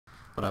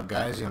What up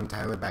guys,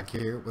 YungTyyler back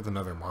here with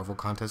another Marvel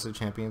Contest of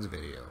Champions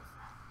video.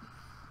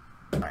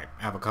 Alright,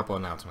 I have a couple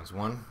announcements.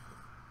 One,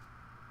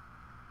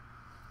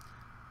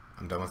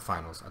 I'm done with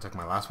finals. I took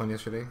my last one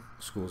yesterday.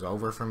 School's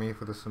over for me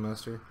for the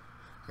semester.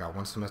 I got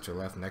one semester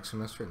left next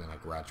semester and then I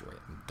graduate.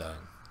 I'm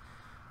done.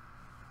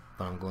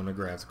 But I'm going to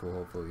grad school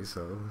hopefully,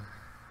 so...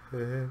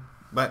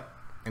 But,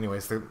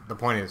 anyways, the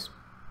point is,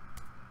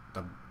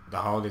 the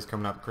holidays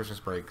coming up, Christmas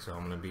break, so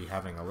I'm going to be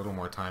having a little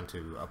more time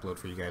to upload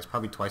for you guys,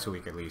 probably twice a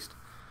week at least.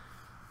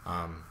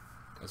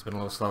 It's been a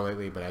little slow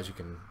lately, but as you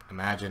can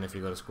imagine, if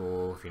you go to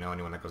school, if you know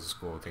anyone that goes to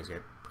school, things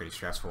get pretty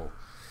stressful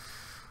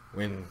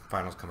when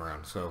finals come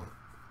around. So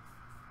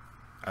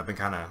I've been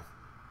kind of,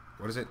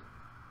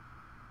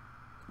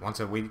 once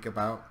a week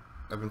about,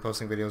 I've been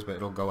posting videos, but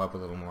it'll go up a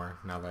little more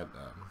now that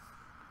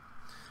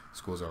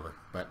school's over.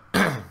 But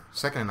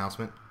second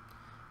announcement,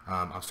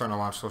 I'm starting to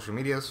launch social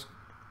medias.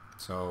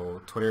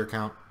 So Twitter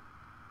account,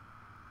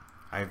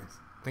 I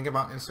think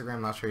about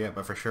Instagram, not sure yet,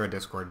 but for sure a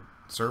Discord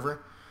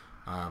server.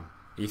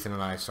 Ethan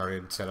and I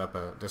set up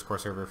a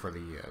Discord server for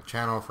the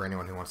channel for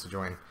anyone who wants to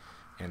join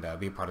and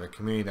be part of the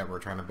community that we're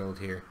trying to build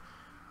here.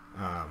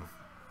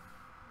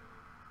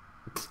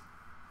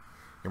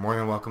 You're more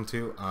than welcome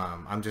to.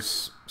 I'm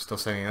just still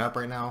setting it up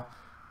right now,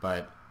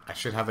 but I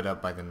should have it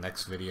up by the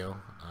next video,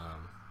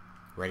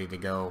 ready to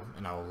go,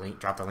 and I'll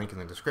drop the link in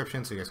the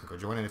description so you guys can go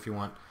join it if you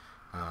want.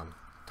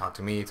 Talk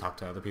to me, talk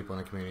to other people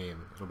in the community,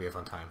 and it'll be a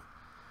fun time.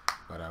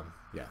 But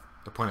yeah,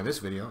 the point of this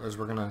video is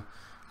we're gonna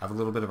have a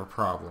little bit of a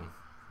problem.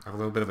 I have a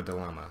little bit of a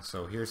dilemma.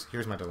 So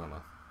here's my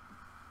dilemma.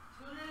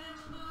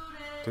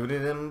 Toot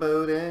it and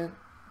boot it.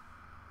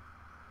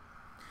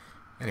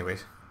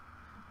 Anyways,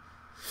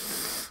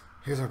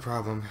 here's our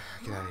problem.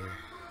 Get out of here.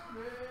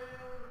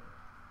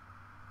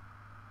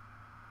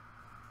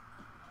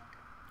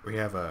 We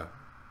have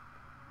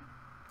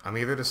I'm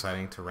either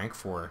deciding to rank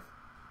 4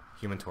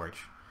 Human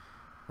Torch,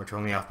 which we're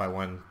only off by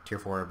 1 tier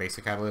 4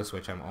 basic catalyst,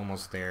 which I'm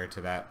almost there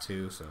to that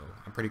too, so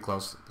I'm pretty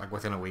close. Like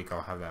within a week I'll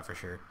have that for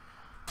sure.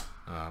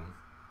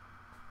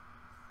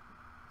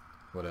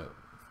 What up?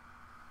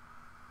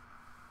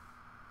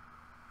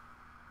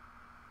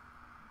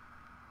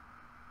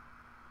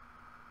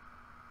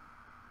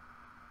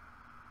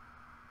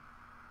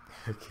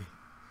 Okay.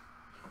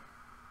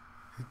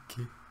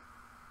 Okay.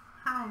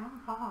 Hi,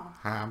 I'm Paul.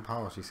 Hi, I'm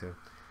Paul, she said.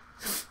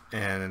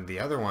 And the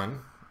other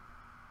one...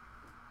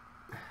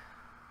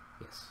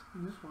 Yes.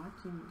 I'm just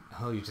watching.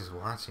 Oh, you're just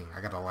watching.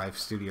 I got a live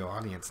studio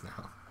audience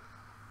now.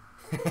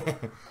 I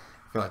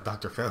feel like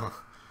Dr. Phil.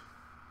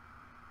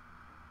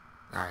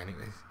 Alright,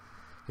 anyways.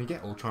 Can you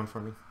get Ultron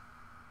for me?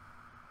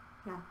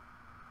 Yeah.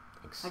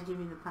 Thanks. I give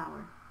you the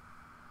power.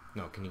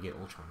 No, can you get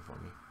Ultron for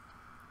me?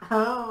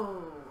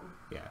 Oh.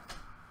 Yeah.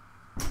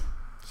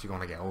 She's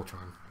gonna get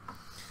Ultron.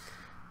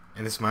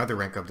 And this is my other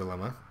rank up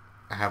dilemma.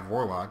 I have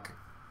Warlock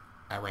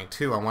at rank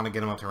 2. I want to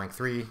get him up to rank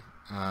 3.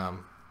 I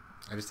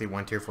just need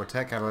 1 tier 4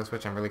 tech catalyst,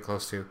 which I'm really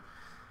close to.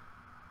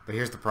 But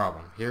here's the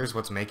problem. Here's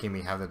what's making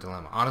me have the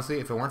dilemma.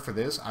 Honestly, if it weren't for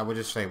this, I would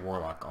just say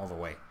Warlock all the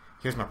way.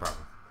 Here's my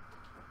problem.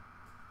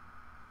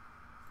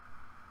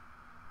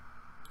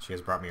 She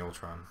has brought me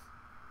Ultron.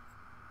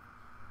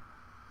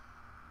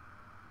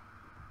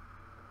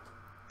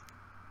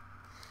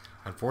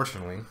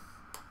 Unfortunately,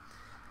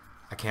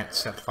 I can't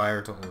set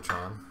fire to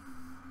Ultron.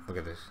 Look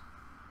at this.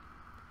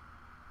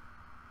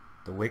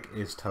 The wick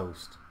is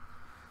toast.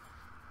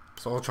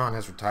 So Ultron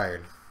has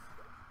retired.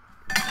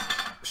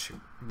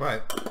 Shoot.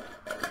 But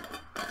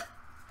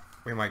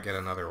we might get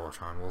another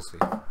Ultron. We'll see.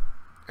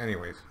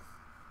 Anyways.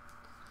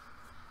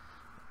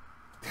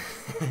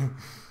 What?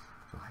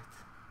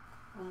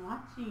 I'm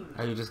watching.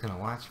 Are you just gonna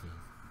watch me?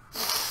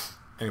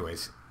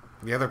 Anyways,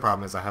 the other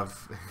problem is I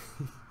have...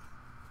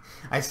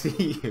 I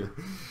see you.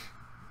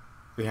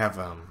 We have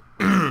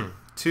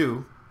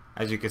 2,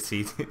 as you can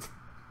see.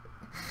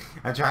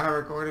 I'm trying to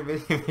record a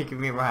video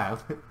making me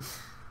laugh.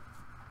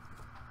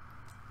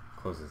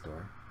 Close this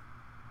door.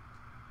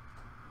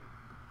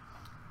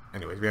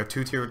 Anyways, we have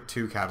 2 tier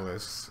 2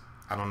 catalysts.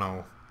 I don't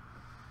know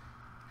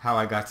how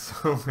I got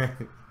so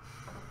many.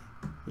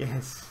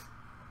 Yes.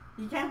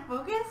 You can't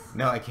focus?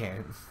 No, I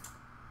can't.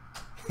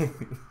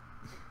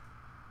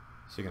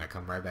 She's gonna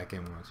come right back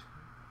in, watch.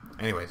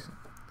 Anyways,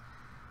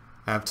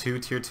 I have 2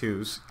 tier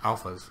 2s,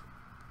 alphas,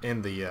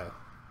 in the,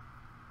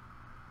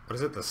 what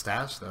is it, the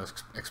stash, the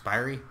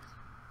expiry?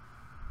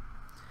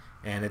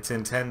 And it's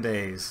in 10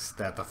 days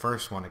that the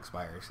first one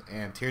expires.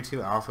 And tier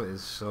 2 alpha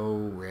is so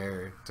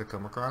rare to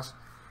come across,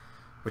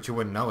 but you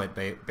wouldn't know it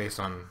based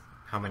on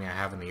how many I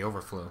have in the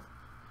overflow.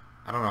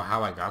 I don't know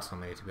how I got so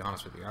many, to be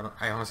honest with you.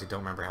 I honestly don't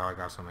remember how I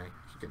got so many.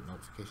 You get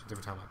notifications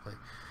every time I play.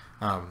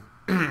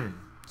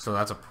 So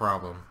that's a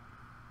problem.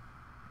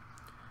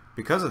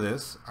 Because of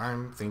this,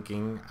 I'm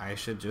thinking I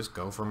should just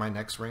go for my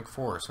next rank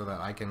 4 so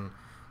that I can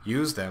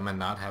use them and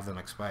not have them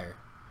expire.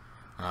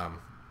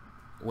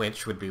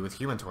 Which would be with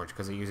Human Torch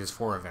because it uses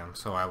 4 of them.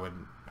 So I would,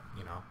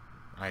 you know,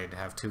 I'd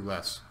have 2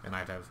 less, and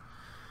I'd have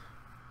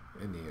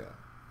in the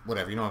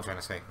whatever, you know what I'm trying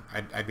to say.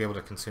 I'd be able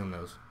to consume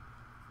those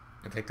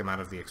and take them out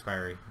of the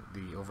expiry,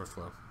 the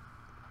overflow.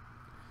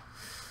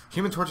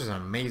 Human Torch is an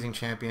amazing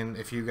champion.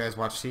 If you guys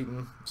watch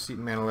Seaton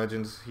Man of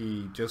Legends,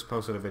 he just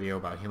posted a video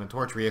about Human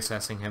Torch,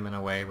 reassessing him in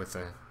a way with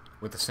the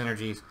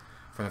synergies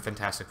from the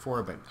Fantastic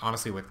Four. But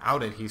honestly,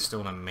 without it, he's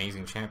still an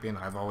amazing champion.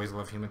 I've always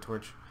loved Human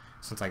Torch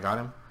since I got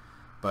him.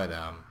 But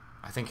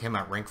I think him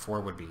at rank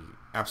 4 would be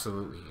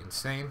absolutely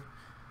insane.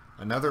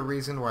 Another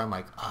reason why I'm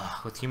like,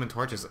 with Human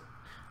Torch is,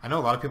 I know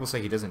a lot of people say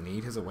he doesn't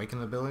need his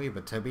Awakened ability,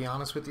 but to be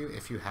honest with you,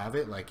 if you have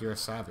it, like, you're a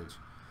savage.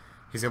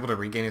 He's able to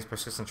regain his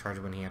persistent charge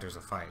when he enters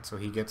a fight, so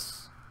he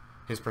gets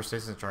his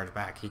persistent charge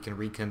back. He can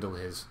rekindle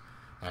his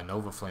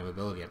Nova Flame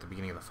ability at the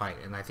beginning of the fight,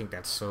 and I think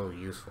that's so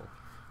useful.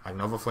 Like,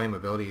 Nova Flame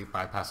ability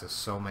bypasses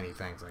so many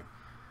things. Like,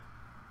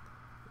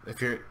 if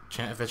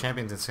the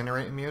champion's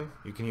Incinerate immune,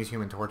 you can use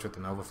Human Torch with the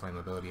Nova Flame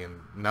ability,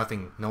 and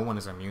no one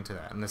is immune to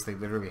that unless they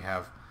literally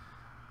have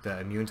the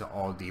immune to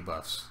all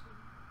debuffs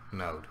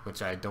node,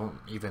 which I don't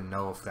even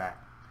know if that,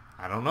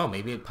 I don't know,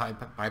 maybe it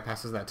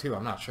bypasses that too,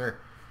 I'm not sure.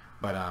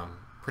 But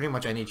pretty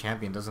much any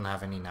champion doesn't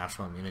have any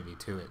natural immunity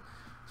to it,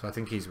 so I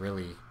think he's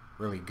really,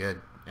 really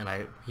good,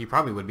 and he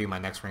probably would be my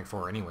next rank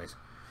 4 anyways.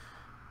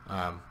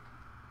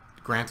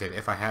 Granted,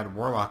 if I had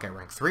Warlock at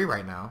rank 3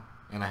 right now,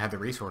 and I had the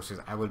resources,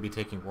 I would be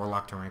taking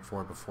Warlock to rank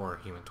 4 before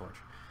Human Torch.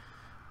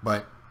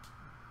 But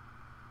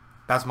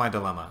that's my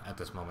dilemma at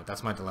this moment.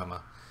 That's my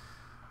dilemma.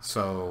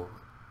 So,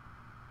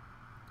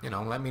 you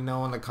know, let me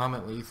know in the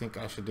comment what you think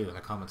I should do in the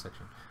comment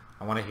section.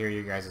 I want to hear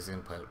you guys'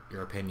 input,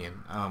 your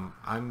opinion.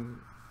 I'm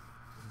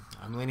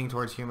leaning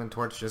towards Human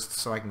Torch just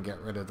so I can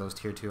get rid of those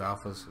tier 2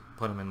 alphas,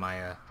 put them in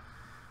my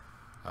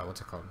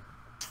what's it called?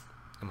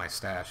 In my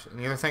stash. And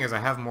the other thing is I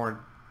have more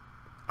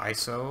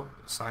ISO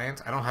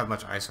science. I don't have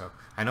much ISO.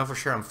 I know for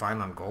sure I'm fine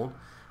on gold,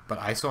 but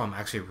ISO I'm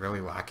actually really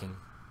lacking,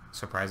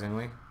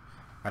 surprisingly.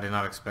 I did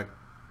not expect,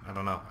 I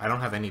don't know. I don't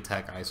have any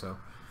tech ISO.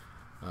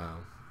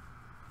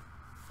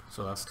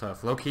 So that's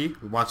tough. Low key,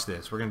 watch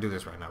this. We're going to do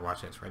this right now.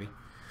 Watch this. Ready?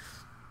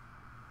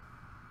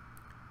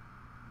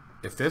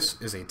 If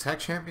this is a tech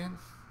champion,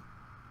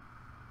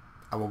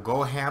 I will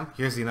go ham.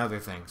 Here's another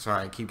thing.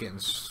 Sorry, I keep getting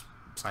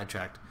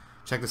sidetracked.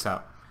 Check this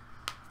out.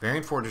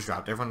 Variant 4 just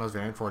dropped. Everyone knows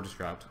Variant 4 just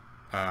dropped.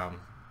 Go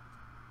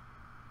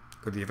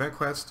to the event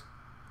quest.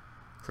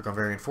 Click on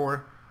Variant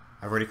 4.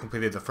 I've already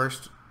completed the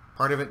first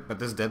part of it, but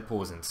this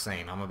Deadpool is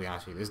insane. I'm going to be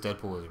honest with you. This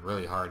Deadpool is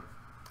really hard.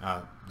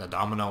 The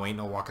Domino ain't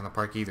no walk in the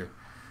park either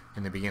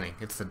in the beginning.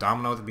 It's the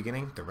Domino at the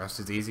beginning. The rest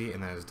is easy,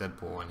 and then it's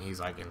Deadpool, and he's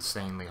like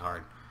insanely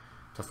hard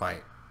to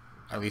fight.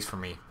 At least for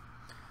me.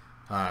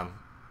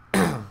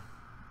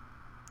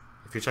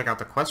 If you check out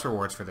the quest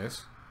rewards for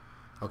this,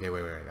 okay,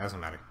 wait, that doesn't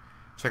matter.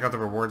 Check out the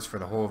rewards for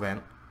the whole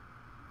event.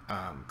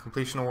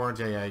 Completion awards,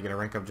 yeah, you get a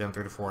rank up gem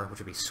 3 to 4, which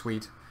would be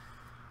sweet.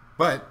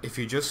 But if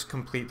you just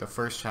complete the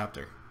first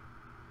chapter,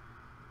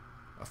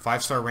 a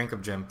 5-star rank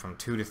up gem from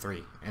 2 to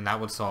 3, and that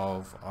would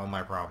solve all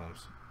my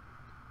problems.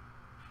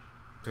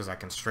 Because I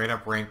can straight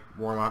up rank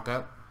Warlock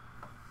up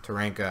to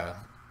rank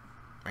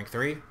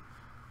 3.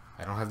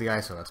 I don't have the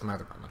ISO, that's my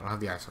other problem. I don't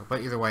have the ISO.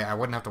 But either way, I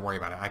wouldn't have to worry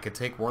about it. I could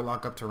take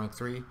Warlock up to rank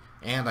 3,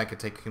 and I could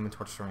take Human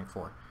Torch to rank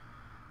 4.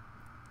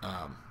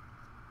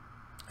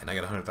 And I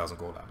get 100,000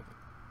 gold out of it.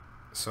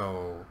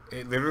 So,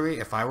 it literally,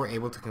 if I were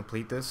able to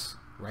complete this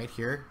right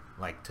here,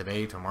 like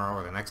today, tomorrow,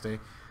 or the next day,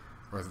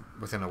 or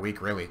within a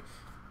week, really,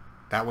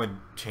 that would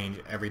change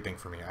everything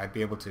for me. I'd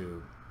be able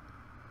to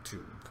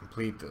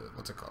complete the,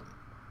 what's it called?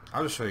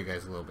 I'll just show you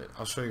guys a little bit.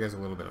 I'll show you guys a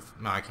little bit of,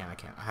 no, I can't.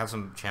 I have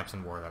some champs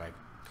in war that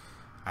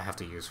I have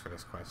to use for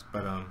this quest.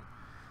 But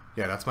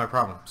yeah, that's my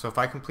problem. So if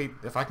I can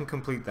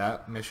complete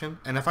that mission,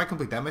 and if I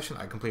complete that mission,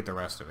 I complete the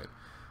rest of it.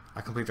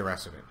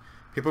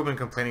 People have been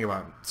complaining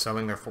about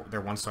selling their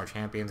 1-star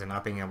champions and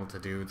not being able to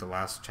do the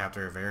last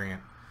chapter of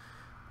variant.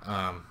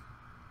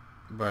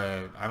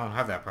 But I don't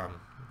have that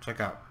problem. Check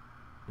out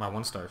my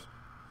 1-stars.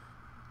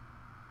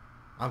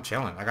 I'm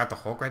chilling. I got the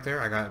Hulk right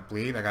there. I got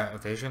Bleed. I got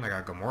Evasion. I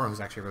got Gamora, who's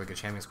actually a really good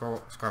champion.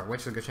 Scarlet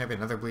Witch is a good champion.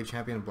 Another Bleed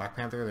champion. Black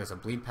Panther. There's a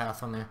Bleed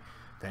path on there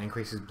that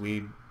increases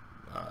Bleed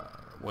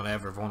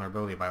whatever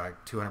vulnerability by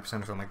like 200% or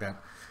something like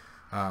that.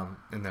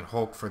 And then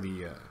Hulk for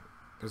the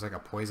there's like a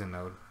poison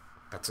node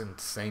that's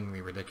insanely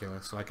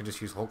ridiculous. So I could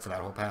just use Hulk for that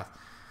whole path.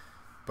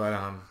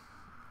 But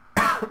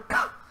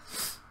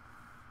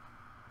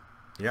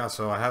yeah.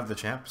 So I have the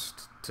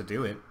champs to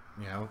do it.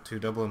 You know, 2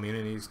 double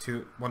immunities,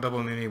 1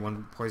 double immunity,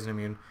 1 poison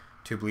immune,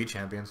 2 bleed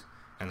champions,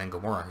 and then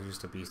Gamora, who's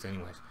just a beast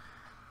anyways.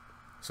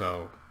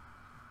 So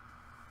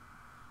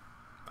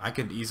I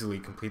could easily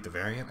complete the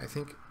variant, I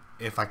think,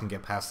 if I can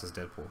get past this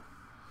Deadpool.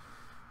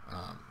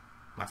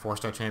 My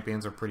 4-star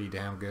champions are pretty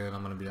damn good,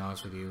 I'm going to be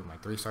honest with you. My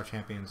 3-star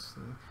champions,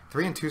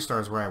 3 and 2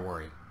 stars where I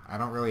worry. I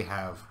don't really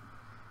have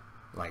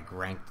like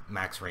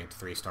max ranked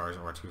 3 stars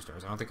or 2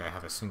 stars. I don't think I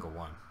have a single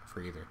one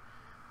for either.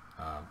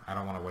 I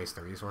don't want to waste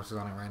the resources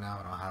on it right now.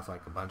 I don't have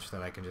like a bunch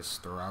that I can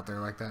just throw out there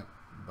like that.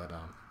 But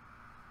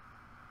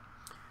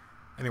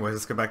anyways,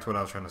 let's get back to what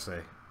I was trying to say.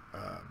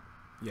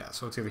 Yeah,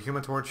 so it's either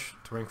Human Torch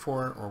to rank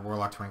 4 or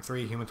Warlock to rank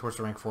 3. Human Torch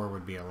to rank 4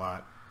 would be a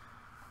lot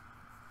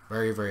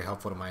Very, very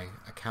helpful to my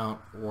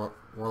account.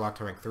 Warlock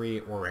to rank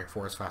 3 or rank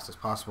 4 as fast as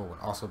possible would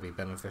also be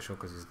beneficial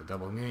because he's the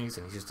double immunities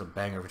and he's just a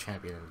banger of a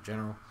champion in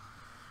general.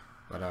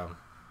 But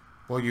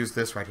we'll use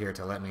this right here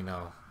to let me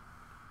know.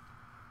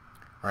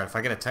 Alright, if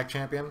I get a tech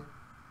champion...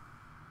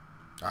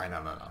 Alright, no.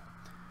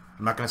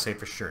 I'm not going to say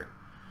for sure.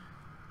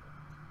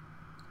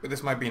 But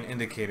this might be an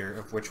indicator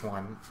of which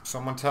one.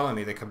 Someone telling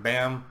me the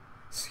Kabam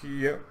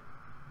CEO...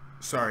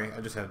 Sorry,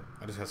 I just had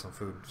some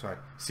food. Sorry.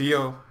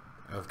 CEO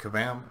of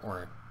Kabam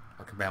or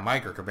Kabam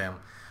Mike or Kabam...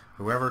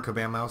 Whoever,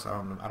 Kabam Mouse, I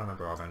don't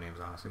remember all their names,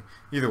 honestly.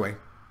 Either way,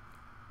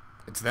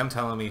 it's them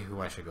telling me who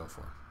I should go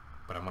for.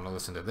 But I'm going to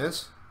listen to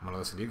this. I'm going to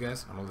listen to you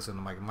guys. I'm going to listen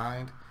to my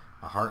mind,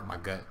 my heart, my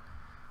gut.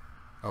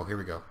 Oh, here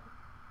we go.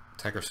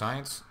 Tech or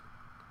science?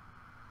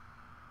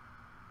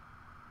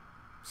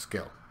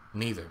 Skill.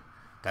 Neither.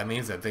 That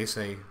means that they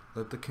say,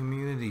 let the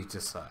community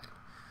decide.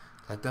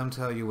 Let them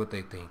tell you what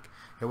they think.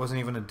 It wasn't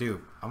even a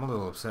dupe. I'm a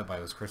little upset by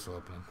this crystal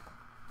opening.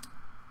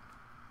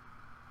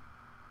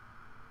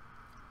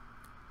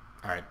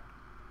 Alright.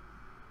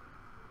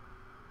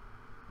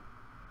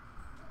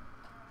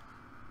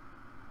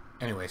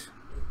 Anyways.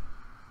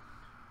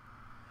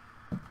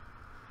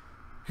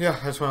 Yeah,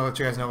 I just want to let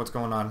you guys know what's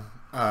going on.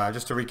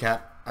 Just to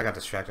recap, I got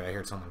distracted. I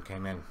heard someone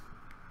came in.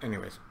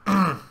 Anyways.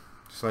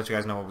 Just to let you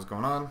guys know what was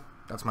going on.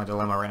 That's my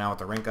dilemma right now with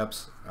the rank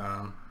ups.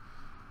 I'm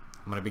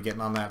going to be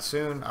getting on that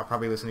soon. I'll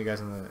probably listen to you guys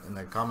in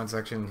the comment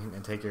section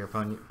and take your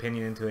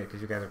opinion into it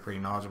because you guys are pretty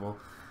knowledgeable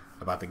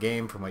about the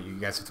game from what you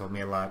guys have told me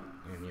a lot.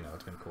 And, you know,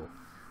 it's been cool.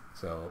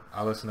 So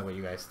I'll listen to what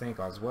you guys think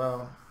as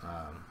well.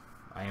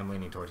 I am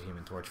leaning towards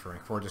Human Torch for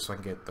rank 4 just so I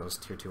can get those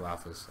tier 2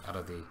 alphas out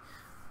of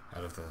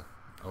the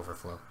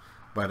overflow.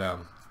 But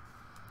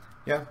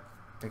yeah,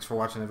 thanks for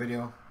watching the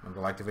video. Remember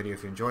to like the video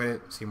if you enjoyed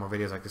it. See more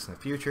videos like this in the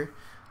future.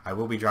 I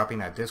will be dropping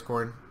that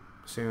Discord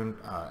soon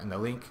in the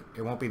link.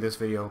 It won't be this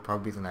video,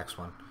 probably be the next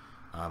one.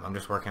 I'm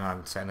just working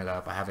on setting it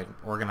up. I have it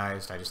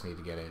organized. I just need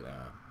to get it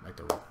like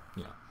the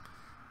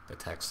the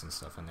text and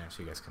stuff in there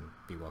so you guys can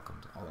be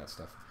welcomed, all that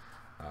stuff.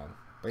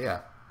 But yeah,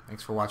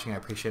 thanks for watching. I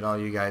appreciate all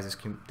you guys.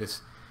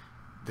 This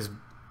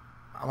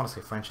I want to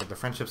say friendship. The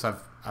friendships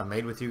I've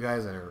made with you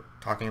guys that are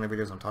talking in the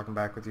videos, I'm talking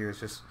back with you.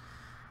 It's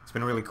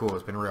been really cool.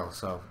 It's been real.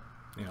 So,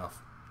 you know,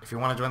 if you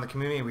want to join the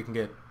community, we can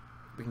get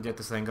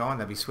this thing going.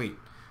 That'd be sweet.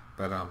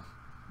 But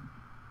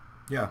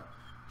yeah,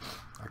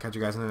 I'll catch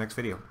you guys in the next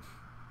video.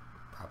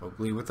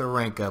 Probably with a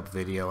rank up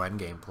video and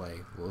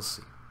gameplay. We'll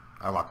see.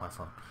 I locked my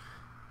phone.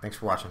 Thanks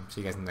for watching.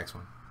 See you guys in the next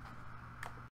one.